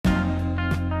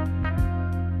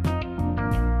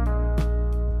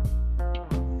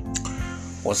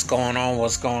What's going on?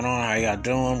 What's going on? How y'all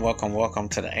doing? Welcome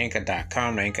to the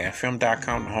Anchor.com, the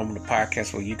AnchorFM.com, the home of the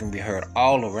podcast where you can be heard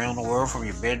all around the world from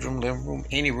your bedroom, living room,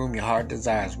 any room your heart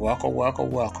desires.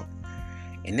 Welcome.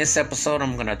 In this episode,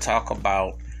 I'm going to talk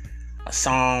about a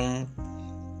song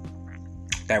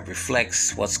that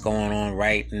reflects what's going on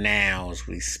right now as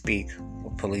we speak,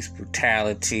 with police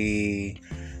brutality,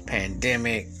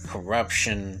 pandemic,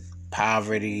 corruption,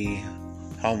 poverty,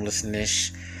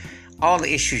 homelessness, all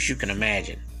the issues you can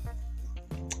imagine.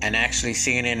 And actually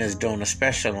CNN is doing a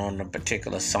special on the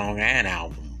particular song and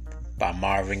album by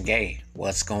Gaye,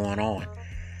 What's Going On.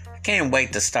 I can't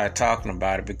wait to start talking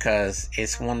about it because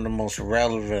it's one of the most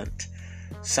relevant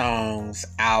songs,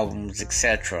 albums,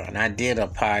 etc. And I did a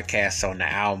podcast on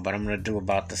the album, but I'm going to do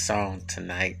about the song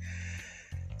tonight.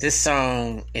 This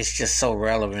song is just so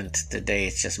relevant to today,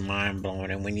 it's just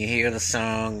mind-blowing. And when you hear the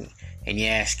song and you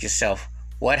ask yourself,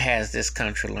 what has this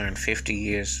country learned 50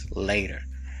 years later?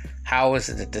 How is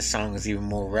it that this song is even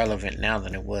more relevant now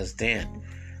than it was then?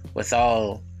 With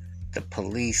all the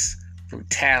police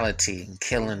brutality and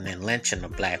killing and lynching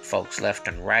of black folks left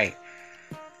and right,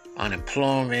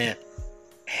 unemployment,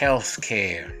 health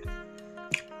care,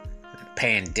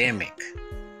 pandemic,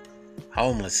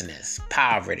 homelessness,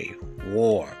 poverty,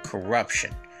 war,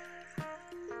 corruption.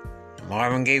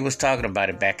 Marvin Gaye was talking about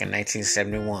it back in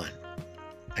 1971.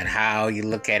 And how you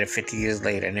look at it 50 years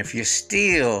later. And if you're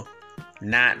still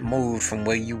not moved from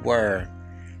where you were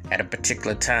at a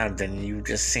particular time, then you've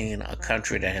just seen a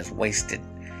country that has wasted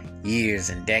years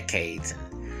and decades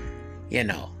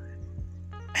and,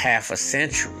 half a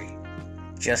century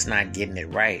just not getting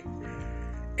it right.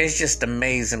 It's just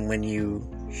amazing when you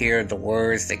hear the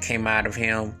words that came out of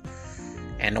him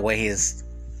and the way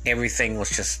everything was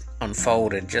just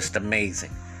unfolded. Just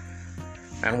amazing.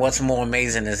 And what's more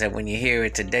amazing is that when you hear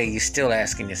it today, you're still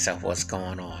asking yourself what's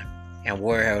going on. And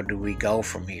where do we go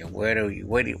from here? What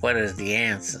is the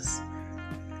answers?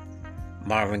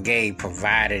 Marvin Gaye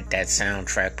provided that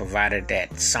soundtrack, provided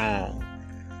that song.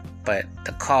 But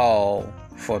the call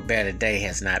for a better day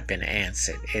has not been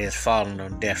answered. It has fallen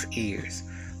on deaf ears.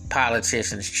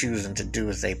 Politicians choosing to do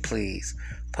as they please.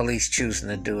 Police choosing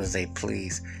to do as they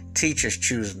please. Teachers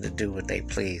choosing to do what they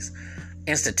please.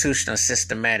 Institutional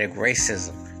systematic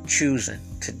racism choosing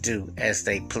to do as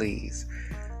they please.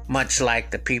 Much like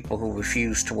the people who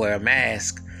refuse to wear a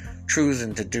mask,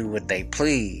 choosing to do what they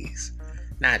please,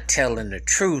 not telling the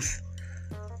truth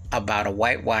about a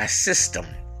whitewashed system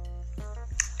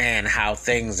and how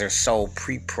things are so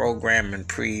pre-programmed and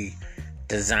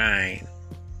pre-designed.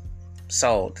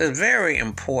 So it's very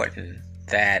important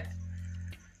that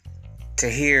to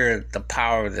hear the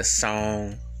power of the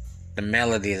song, the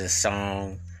melody of the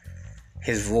song,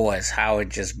 his voice, how it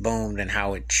just boomed and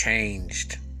how it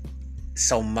changed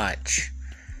so much,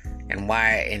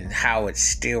 and how it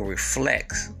still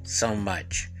reflects so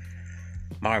much.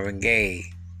 Marvin Gaye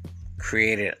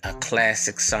created a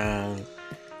classic song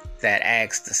that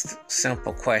asks the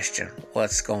simple question,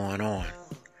 what's going on?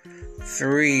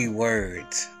 3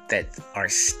 words that are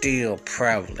still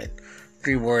prevalent.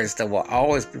 3 words that will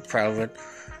always be prevalent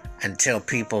until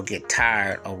people get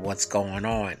tired of what's going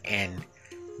on and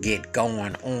get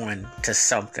going on to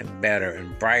something better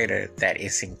and brighter that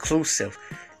is inclusive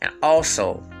and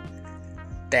also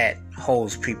that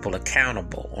holds people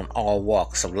accountable on all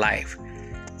walks of life.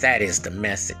 That is the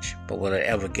message. But will it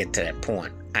ever get to that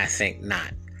point? I think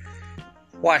not.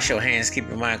 Wash your hands, keep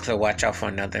your mind clear, watch out for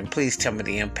another, and please tell me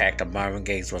the impact of Marvin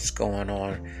Gaye's What's Going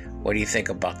On. What do you think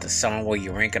about the song? Where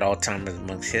you rank it all time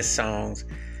amongst his songs?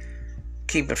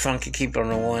 Keep it funky, keep it on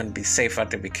the one. Be safe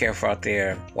out there, be careful out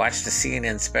there. Watch the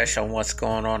CNN special on what's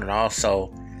going on. And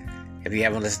also, if you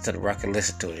haven't listened to the record,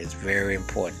 listen to it. It's very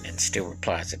important and still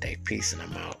applies today. Peace, and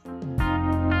I'm out.